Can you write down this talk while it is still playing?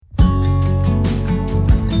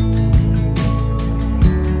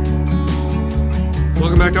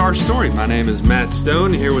back to Our Story. My name is Matt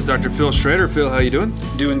Stone, here with Dr. Phil Schrader. Phil, how you doing?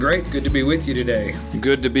 Doing great. Good to be with you today.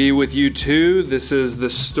 Good to be with you, too. This is the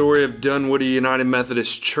story of Dunwoody United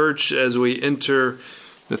Methodist Church as we enter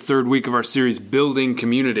the third week of our series, Building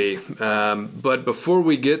Community. But before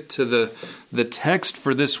we get to the text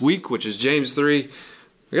for this week, which is James 3,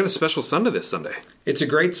 we got a special Sunday this Sunday. It's a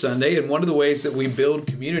great Sunday, and one of the ways that we build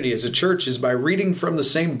community as a church is by reading from the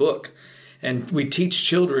same book. And we teach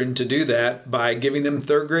children to do that by giving them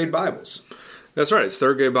third grade Bibles. That's right. It's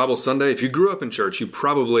Third Grade Bible Sunday. If you grew up in church, you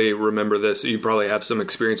probably remember this. You probably have some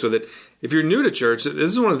experience with it. If you're new to church, this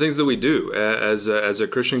is one of the things that we do as a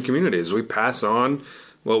Christian community, is we pass on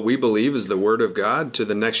what we believe is the Word of God to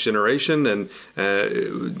the next generation. And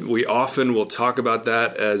we often will talk about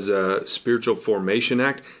that as a spiritual formation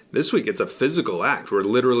act. This week, it's a physical act. We're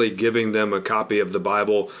literally giving them a copy of the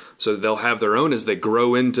Bible so that they'll have their own as they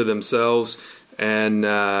grow into themselves. And,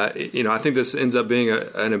 I think this ends up being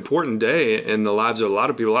an important day in the lives of a lot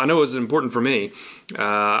of people. I know it was important for me.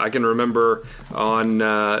 I can remember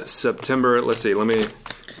on September, let's see, let me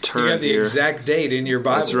turn here. You have the exact date in your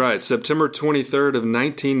Bible. That's right. September 23rd of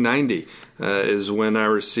 1990 is when I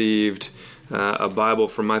received a Bible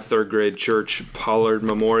from my third grade church, Pollard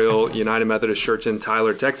Memorial United Methodist Church in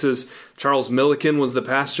Tyler, Texas. Charles Milliken was the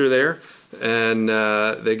pastor there, and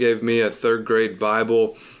they gave me a third grade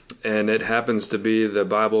Bible, and it happens to be the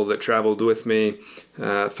Bible that traveled with me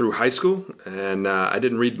through high school, and I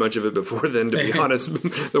didn't read much of it before then, to be honest.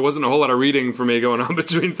 There wasn't a whole lot of reading for me going on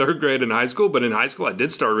between third grade and high school, but in high school I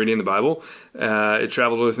did start reading the Bible. It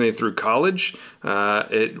traveled with me through college.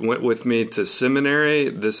 It went with me to seminary.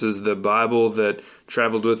 This is the Bible that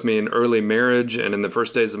traveled with me in early marriage and in the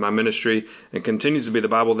first days of my ministry, and continues to be the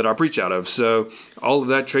Bible that I preach out of. So all of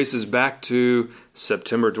that traces back to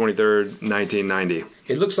September 23rd, 1990.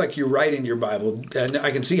 It looks like you write in your Bible, and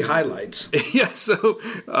I can see highlights. Yeah, so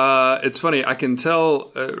it's funny. I can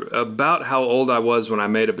tell about how old I was when I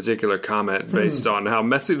made a particular comment based on how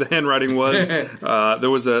messy the handwriting was. There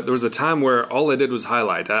was a time where all I did was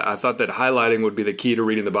highlight. I thought that highlighting would be the key to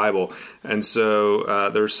reading the Bible, and so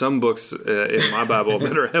there are some books in my Bible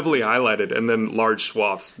that are heavily highlighted, and then large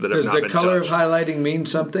swaths that have not been touched. Does the color of highlighting mean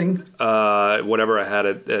something? Whatever I had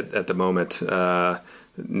at the moment.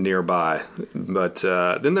 Nearby. But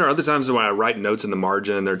then there are other times when I write notes in the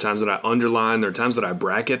margin. There are times that I underline. There are times that I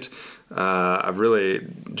bracket. I've really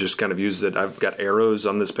just kind of used it. I've got arrows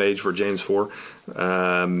on this page for James 4.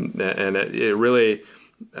 And it really,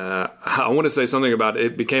 I want to say something about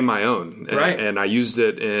it became my own. Right. And I used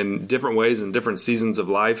it in different ways in different seasons of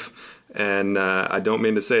life. And I don't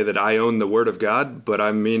mean to say that I own the Word of God, but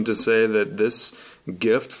I mean to say that this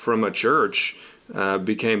gift from a church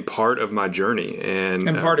became part of my journey. And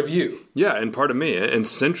part of you. Yeah, and part of me, and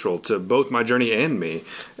central to both my journey and me.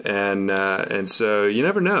 And so you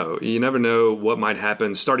never know. You never know what might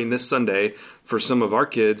happen starting this Sunday for some of our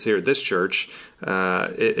kids here at this church.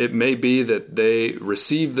 It may be that they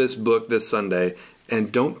receive this book this Sunday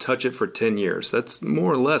and don't touch it for 10 years. That's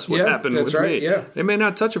more or less what happened with me. Yeah. They may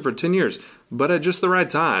not touch it for 10 years, but at just the right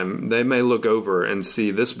time, they may look over and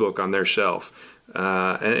see this book on their shelf.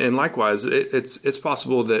 And likewise, it's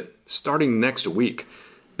possible that starting next week,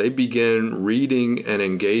 they begin reading and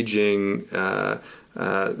engaging the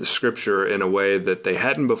Scripture in a way that they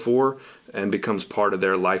hadn't before, and becomes part of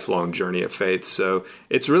their lifelong journey of faith. So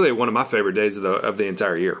it's really one of my favorite days of the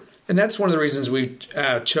entire year. And that's one of the reasons we've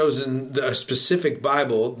chosen a specific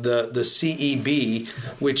Bible, the CEB,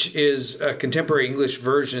 which is a contemporary English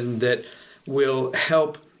version that will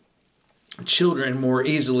help children more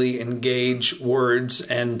easily engage words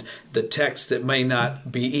and the text that may not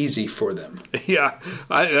be easy for them. Yeah,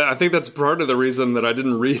 I think that's part of the reason that I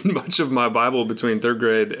didn't read much of my Bible between third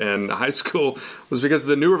grade and high school, was because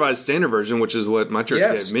the New Revised Standard Version, which is what my church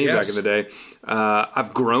gave me back in the day,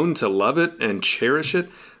 I've grown to love it and cherish it.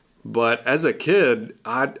 But as a kid,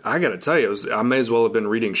 I got to tell you, I may as well have been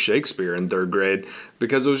reading Shakespeare in third grade,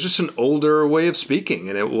 because it was just an older way of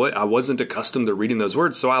speaking, and I wasn't accustomed to reading those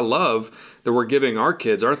words. So I love that we're giving our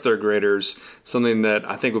kids, our third graders, something that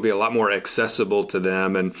I think will be a lot more accessible to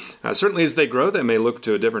them. And certainly as they grow, they may look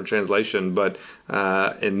to a different translation. But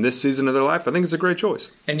in this season of their life, I think it's a great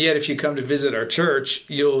choice. And yet, if you come to visit our church,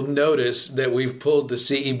 you'll notice that we've pulled the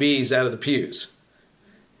CEBs out of the pews.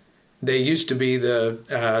 They used to be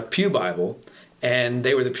the Pew Bible, and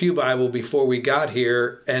they were the Pew Bible before we got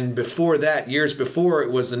here. And before that, years before, it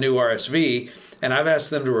was the new RSV. And I've asked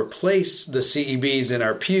them to replace the CEBs in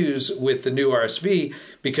our pews with the new RSV,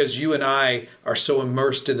 because you and I are so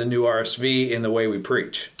immersed in the new RSV in the way we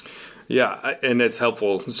preach. And it's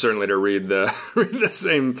helpful certainly to read the read the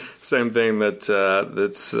same thing that's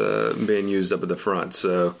being used up at the front.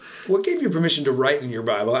 So, what gave you permission to write in your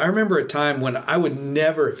Bible? I remember a time when I would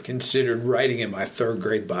never have considered writing in my third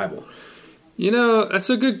grade Bible. That's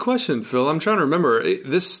a good question, Phil. I'm trying to remember.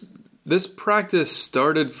 This practice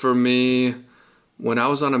started for me when I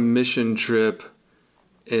was on a mission trip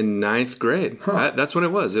in ninth grade. That's when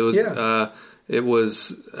it was. It was. Yeah. It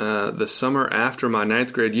was the summer after my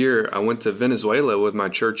ninth grade year. I went to Venezuela with my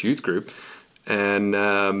church youth group, and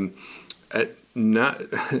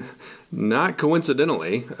not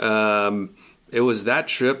coincidentally, it was that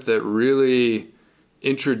trip that really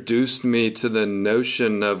introduced me to the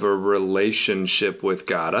notion of a relationship with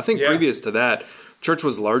God. I think previous to that, church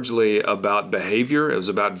was largely about behavior. It was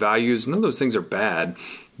about values. None of those things are bad,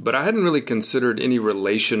 but I hadn't really considered any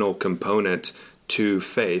relational component to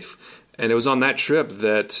faith. And it was on that trip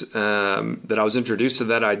that I was introduced to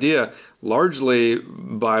that idea, largely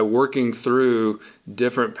by working through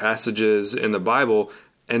different passages in the Bible.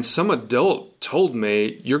 And some adult told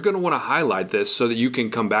me, you're going to want to highlight this so that you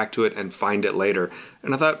can come back to it and find it later.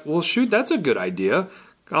 And I thought, well, shoot, that's a good idea.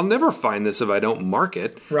 I'll never find this if I don't mark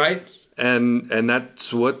it. Right. And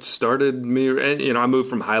that's what started me. And, I moved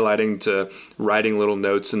from highlighting to writing little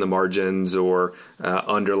notes in the margins or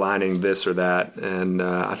underlining this or that. And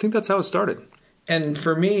I think that's how it started. And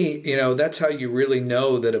for me, that's how you really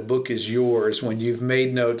know that a book is yours, when you've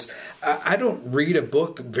made notes. I don't read a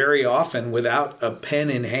book very often without a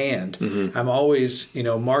pen in hand. Mm-hmm. I'm always,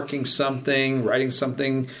 marking something, writing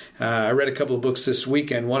something. I read a couple of books this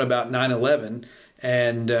weekend, one about 9/11.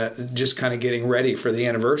 And just kind of getting ready for the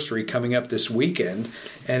anniversary coming up this weekend.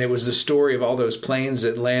 And it was the story of all those planes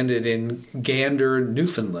that landed in Gander,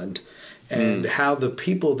 Newfoundland, and how the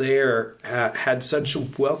people there had such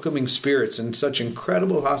welcoming spirits and such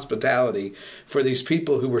incredible hospitality for these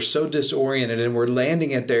people who were so disoriented and were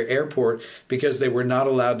landing at their airport because they were not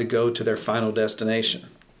allowed to go to their final destination.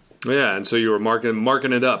 Yeah, and so you were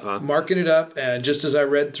marking it up, huh? Marking it up, just as I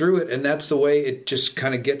read through it, and that's the way it just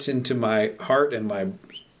kind of gets into my heart and my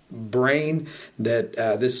brain that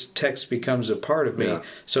this text becomes a part of me. Yeah.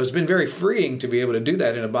 So it's been very freeing to be able to do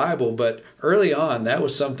that in a Bible, but early on, that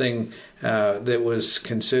was something that was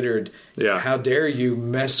considered, how dare you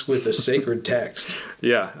mess with a sacred text?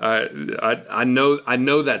 Yeah, I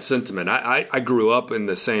know that sentiment. I grew up in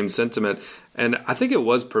the same sentiment, and I think it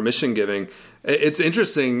was permission giving. It's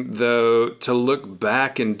interesting, though, to look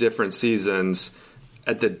back in different seasons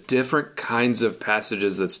at the different kinds of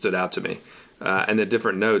passages that stood out to me and the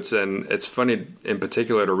different notes. And it's funny in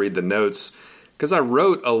particular to read the notes because I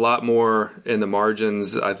wrote a lot more in the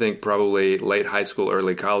margins, I think probably late high school,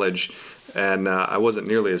 early college. And I wasn't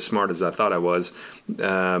nearly as smart as I thought I was.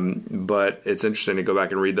 But it's interesting to go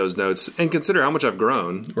back and read those notes and consider how much I've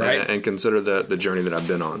grown, right? And consider the journey that I've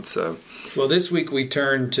been on. So, well, this week we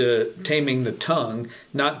turn to taming the tongue,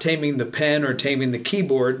 not taming the pen or taming the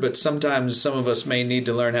keyboard, but sometimes some of us may need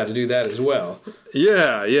to learn how to do that as well.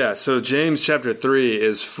 Yeah. So James chapter 3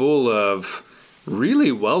 is full of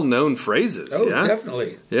really well-known phrases. Oh, yeah?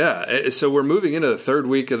 Definitely. Yeah. So we're moving into the third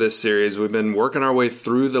week of this series. We've been working our way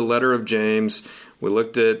through the letter of James. We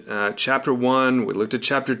looked at chapter 1. We looked at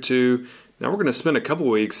chapter 2. Now we're going to spend a couple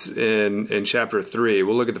weeks in chapter 3.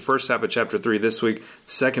 We'll look at the first half of chapter 3 this week,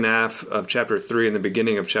 second half of chapter 3, and the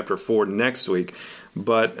beginning of chapter 4 next week.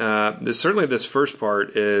 But certainly this first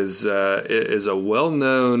part is a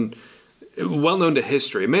well-known to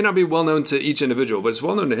history. It may not be well-known to each individual, but it's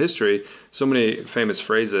well-known to history. So many famous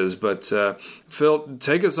phrases. But Phil,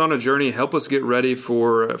 take us on a journey. Help us get ready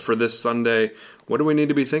for this Sunday. What do we need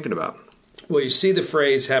to be thinking about? Well, you see the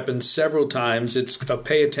phrase happen several times. It's a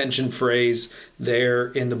pay attention phrase there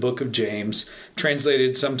in the book of James,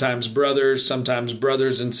 translated sometimes brothers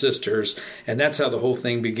and sisters, and that's how the whole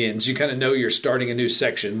thing begins. You kind of know you're starting a new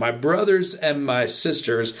section. My brothers and my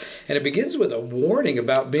sisters, and it begins with a warning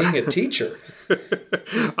about being a teacher.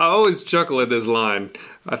 I always chuckle at this line.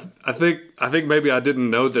 I think maybe I didn't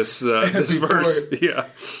know this verse. Yeah.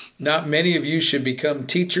 Not many of you should become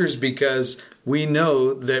teachers because we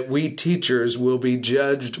know that we teachers will be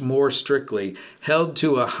judged more strictly, held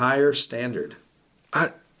to a higher standard.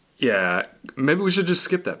 Maybe we should just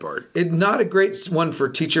skip that part. It's not a great one for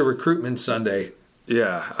Teacher Recruitment Sunday.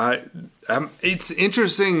 Yeah, it's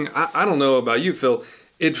interesting. I don't know about you, Phil.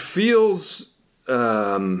 It feels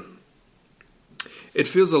a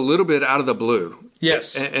little bit out of the blue.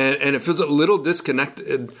 Yes. And it feels a little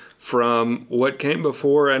disconnected from what came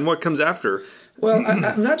before and what comes after. Well,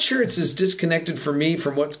 I'm not sure it's as disconnected for me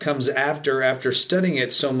from what comes after studying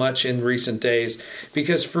it so much in recent days,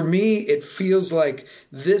 because for me it feels like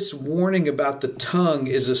this warning about the tongue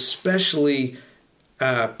is especially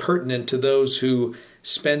pertinent to those who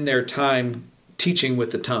spend their time teaching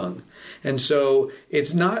with the tongue. And so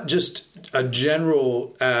it's not just a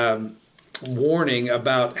general warning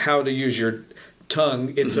about how to use your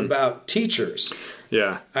tongue, it's about teachers.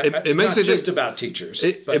 Yeah, it makes not me just think about teachers.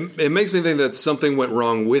 it makes me think that something went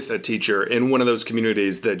wrong with a teacher in one of those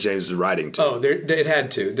communities that James is writing to. Oh, it had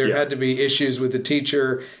to. There had to be issues with the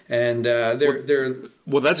teacher, and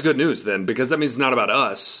Well, that's good news then, because that means it's not about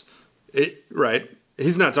us, right?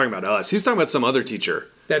 He's not talking about us. He's talking about some other teacher.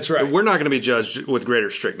 That's right. We're not going to be judged with greater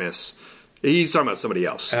strictness. He's talking about somebody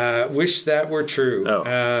else. Wish that were true.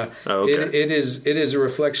 Okay. It is a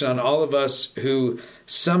reflection on all of us who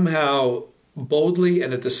somehow boldly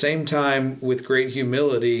and at the same time with great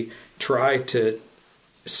humility try to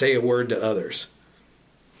say a word to others.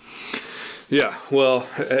 Yeah, well,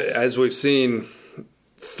 as we've seen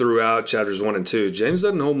throughout chapters 1 and 2, James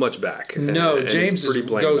doesn't hold much back. No, James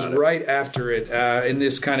goes about it. right after it in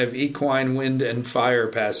this kind of equine wind and fire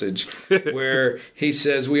passage where he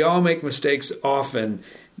says, we all make mistakes often,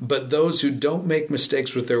 but those who don't make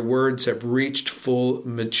mistakes with their words have reached full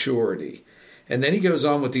maturity. And then he goes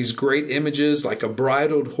on with these great images like a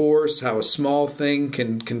bridled horse, how a small thing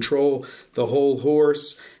can control the whole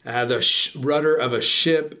horse, the rudder of a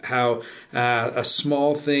ship, how a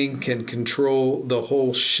small thing can control the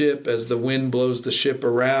whole ship as the wind blows the ship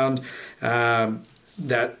around.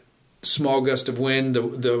 That small gust of wind,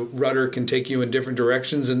 the rudder can take you in different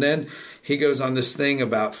directions. And then he goes on this thing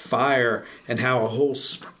about fire and how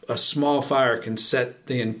a small fire can set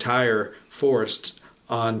the entire forest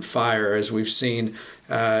on fire, as we've seen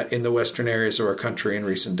in the western areas of our country in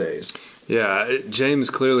recent days. Yeah, James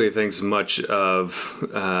clearly thinks much of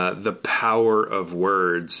the power of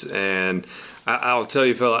words. And I'll tell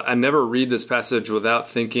you, Phil, I never read this passage without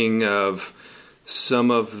thinking of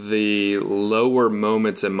some of the lower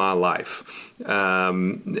moments in my life.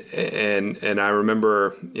 And I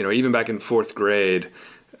remember, even back in fourth grade,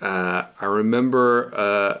 I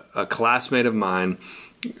remember a classmate of mine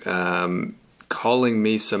calling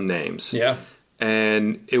me some names. Yeah.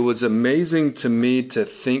 And it was amazing to me to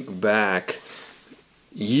think back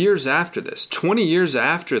years after this, 20 years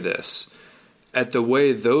after this, at the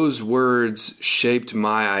way those words shaped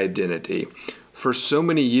my identity. For so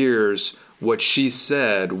many years, what she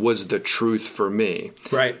said was the truth for me.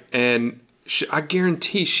 Right. And I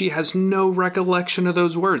guarantee she has no recollection of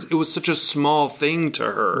those words. It was such a small thing to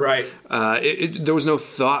her. Right. There was no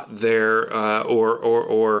thought there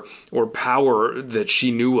or power that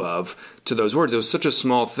she knew of to those words. It was such a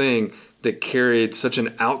small thing that carried such an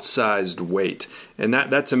outsized weight. And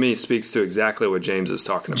that to me speaks to exactly what James is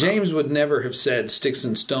talking about. James would never have said, sticks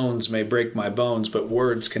and stones may break my bones, but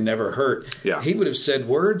words can never hurt. Yeah. He would have said,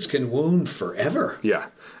 words can wound forever. Yeah.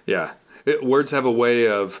 Words have a way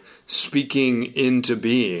of speaking into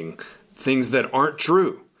being things that aren't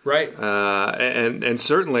true. Right. And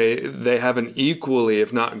certainly they have an equally,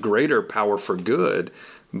 if not greater, power for good.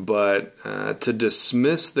 But to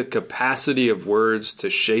dismiss the capacity of words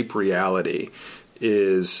to shape reality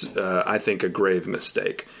is, I think, a grave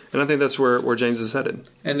mistake. And I think that's where James is headed.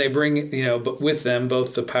 And they bring, but with them,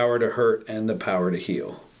 both the power to hurt and the power to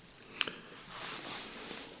heal.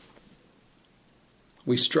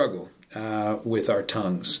 We struggle with our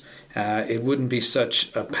tongues. It wouldn't be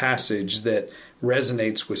such a passage that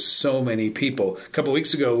resonates with so many people. A couple of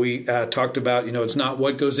weeks ago, we talked about, it's not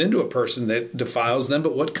what goes into a person that defiles them,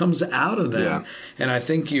 but what comes out of them. Yeah. And I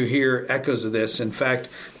think you hear echoes of this. In fact,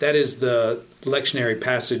 that is the lectionary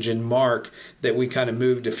passage in Mark that we kind of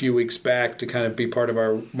moved a few weeks back to kind of be part of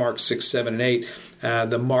our Mark 6, 7, and 8.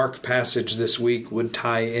 The Mark passage this week would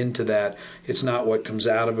tie into that. It's not what comes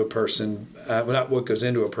out of a person, not what goes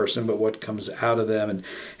into a person, but what comes out of them,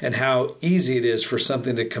 and how easy it is for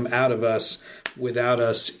something to come out of us without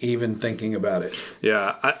us even thinking about it.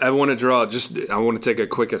 Yeah, I want to I want to take a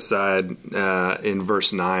quick aside in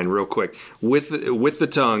verse 9 real quick. With the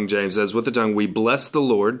tongue, James says, with the tongue we bless the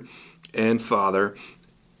Lord and Father,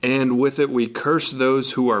 and with it we curse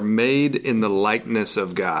those who are made in the likeness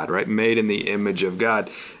of God, right? Made in the image of God.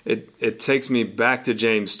 It takes me back to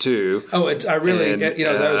James 2. Oh, as I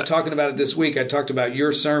was talking about it this week, I talked about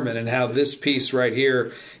your sermon and how this piece right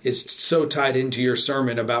here is so tied into your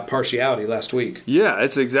sermon about partiality last week. Yeah,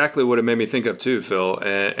 it's exactly what it made me think of too, Phil.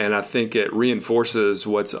 And I think it reinforces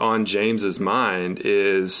what's on James's mind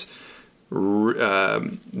is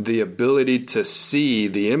the ability to see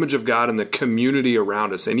the image of God in the community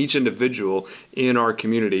around us and each individual in our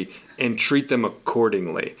community and treat them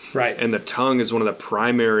accordingly. Right. And the tongue is one of the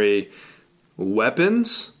primary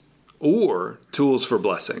weapons or tools for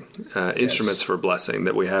blessing, instruments for blessing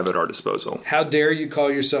that we have at our disposal. How dare you call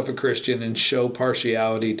yourself a Christian and show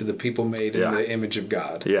partiality to the people made in the image of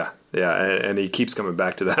God? Yeah, and he keeps coming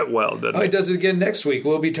back to that doesn't he? He does it again next week.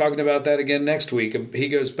 We'll be talking about that again next week. He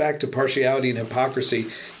goes back to partiality and hypocrisy.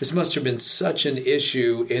 This must have been such an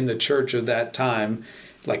issue in the church of that time,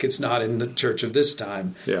 like it's not in the church of this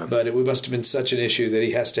time. Yeah. But it must have been such an issue that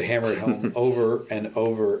he has to hammer it home over and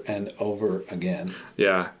over and over again.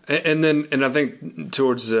 Yeah. And I think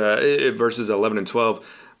towards verses 11 and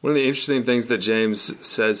 12, one of the interesting things that James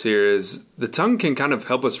says here is the tongue can kind of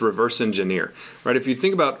help us reverse engineer, right? If you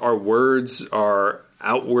think about our words are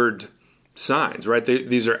outward signs, right?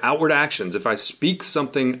 These are outward actions. If I speak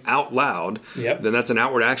something out loud, then that's an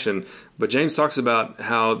outward action. But James talks about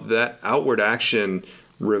how that outward action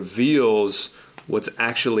reveals what's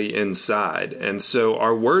actually inside. And so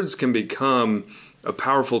our words can become a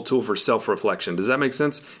powerful tool for self-reflection. Does that make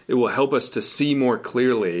sense? It will help us to see more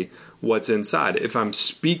clearly what's inside. If I'm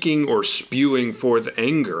speaking or spewing forth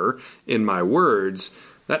anger in my words,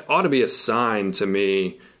 that ought to be a sign to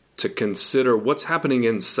me to consider what's happening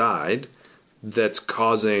inside that's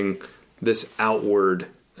causing this outward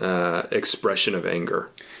expression of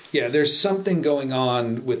anger. Yeah, there's something going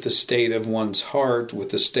on with the state of one's heart, with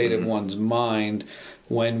the state of one's mind,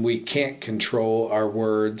 when we can't control our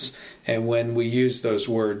words and when we use those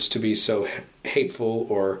words to be so hateful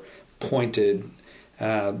or pointed.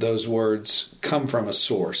 Those words come from a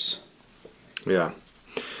source. Yeah.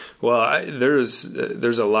 Well, there's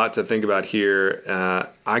a lot to think about here.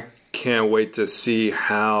 I can't wait to see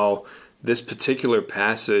how this particular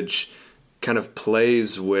passage kind of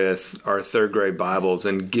plays with our third grade Bibles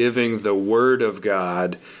and giving the Word of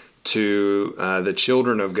God to the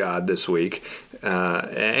children of God this week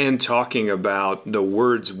and talking about the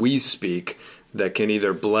words we speak that can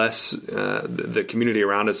either bless the community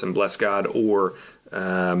around us and bless God or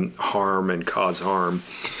harm and cause harm.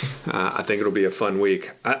 I think it'll be a fun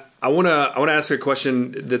week. I want to ask a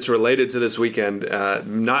question that's related to this weekend,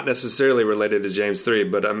 not necessarily related to James 3,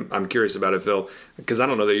 but I'm curious about it, Phil, because I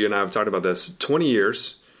don't know that you and I have talked about this. 20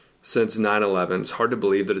 years since 9/11. It's hard to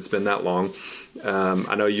believe that it's been that long.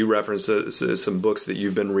 I know you referenced some books that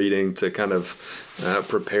you've been reading to kind of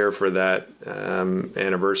prepare for that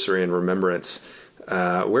anniversary and remembrance.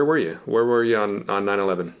 Where were you? Where were you on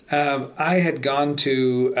 9/11? I had gone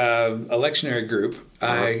to a lectionary group.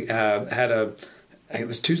 I had it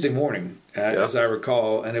was Tuesday morning, as I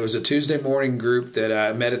recall, and it was a Tuesday morning group that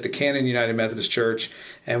I met at the Cannon United Methodist Church,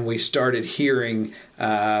 and we started hearing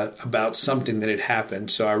about something that had happened.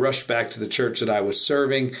 So I rushed back to the church that I was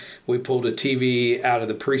serving. We pulled a TV out of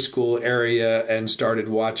the preschool area and started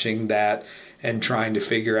watching that and trying to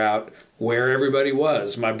figure out where everybody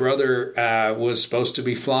was. My brother was supposed to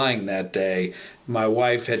be flying that day. My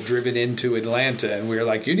wife had driven into Atlanta, and we were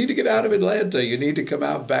like, you need to get out of Atlanta. You need to come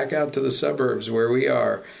back out to the suburbs where we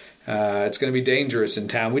are. It's going to be dangerous in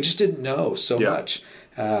town. We just didn't know so much.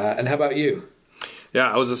 And how about you?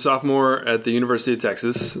 Yeah, I was a sophomore at the University of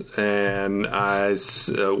Texas, and I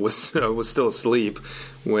was still asleep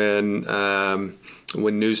when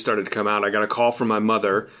news started to come out. I got a call from my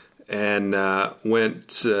mother and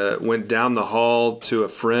went down the hall to a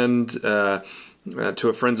friend's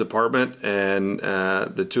apartment, and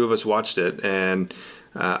the two of us watched it. And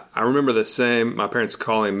I remember my parents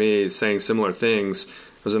calling me saying similar things.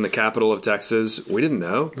 I was in the capital of Texas. We didn't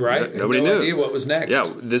know. Right. Nobody knew. No idea what was next. Yeah,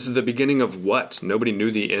 this is the beginning of what? Nobody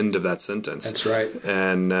knew the end of that sentence. That's right.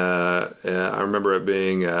 And I remember it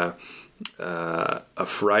being a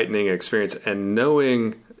frightening experience, and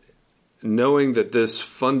knowing that this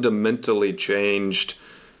fundamentally changed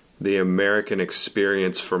the American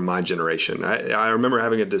experience for my generation. I remember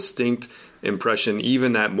having a distinct impression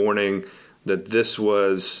even that morning that this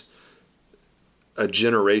was a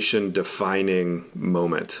generation-defining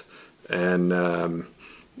moment. And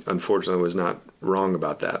unfortunately was not wrong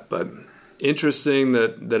about that. But interesting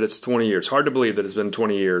that it's 20 years. Hard to believe that it's been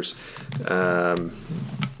 20 years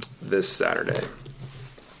this Saturday.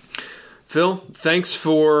 Phil, thanks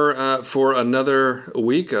for another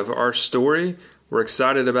week of our story. We're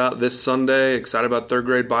excited about this Sunday, excited about third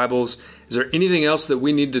grade Bibles. Is there anything else that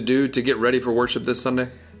we need to do to get ready for worship this Sunday?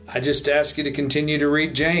 I just ask you to continue to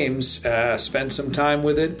read James, spend some time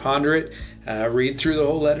with it, ponder it, read through the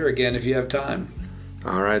whole letter again if you have time.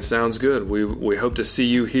 All right, sounds good. We hope to see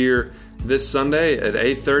you here this Sunday at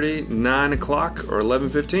 8:30, 9 o'clock, or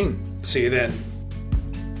 11:15. See you then.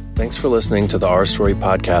 Thanks for listening to the Our Story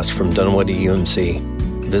podcast from Dunwoody UMC.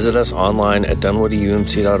 Visit us online at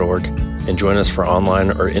dunwoodyumc.org and join us for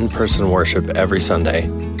online or in-person worship every Sunday.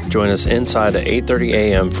 Join us inside at 8:30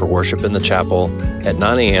 a.m. for worship in the chapel, at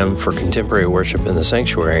 9 a.m. for contemporary worship in the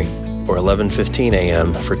sanctuary, or 11:15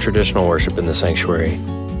 a.m. for traditional worship in the sanctuary.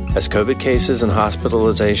 As COVID cases and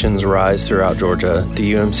hospitalizations rise throughout Georgia,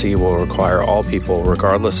 DUMC will require all people,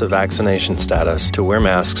 regardless of vaccination status, to wear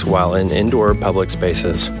masks while in indoor public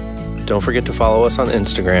spaces. Don't forget to follow us on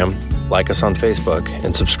Instagram, like us on Facebook,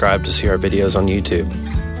 and subscribe to see our videos on YouTube.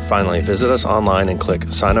 Finally, visit us online and click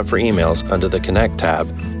Sign Up for Emails under the Connect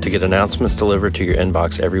tab to get announcements delivered to your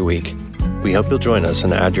inbox every week. We hope you'll join us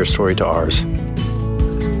and add your story to ours.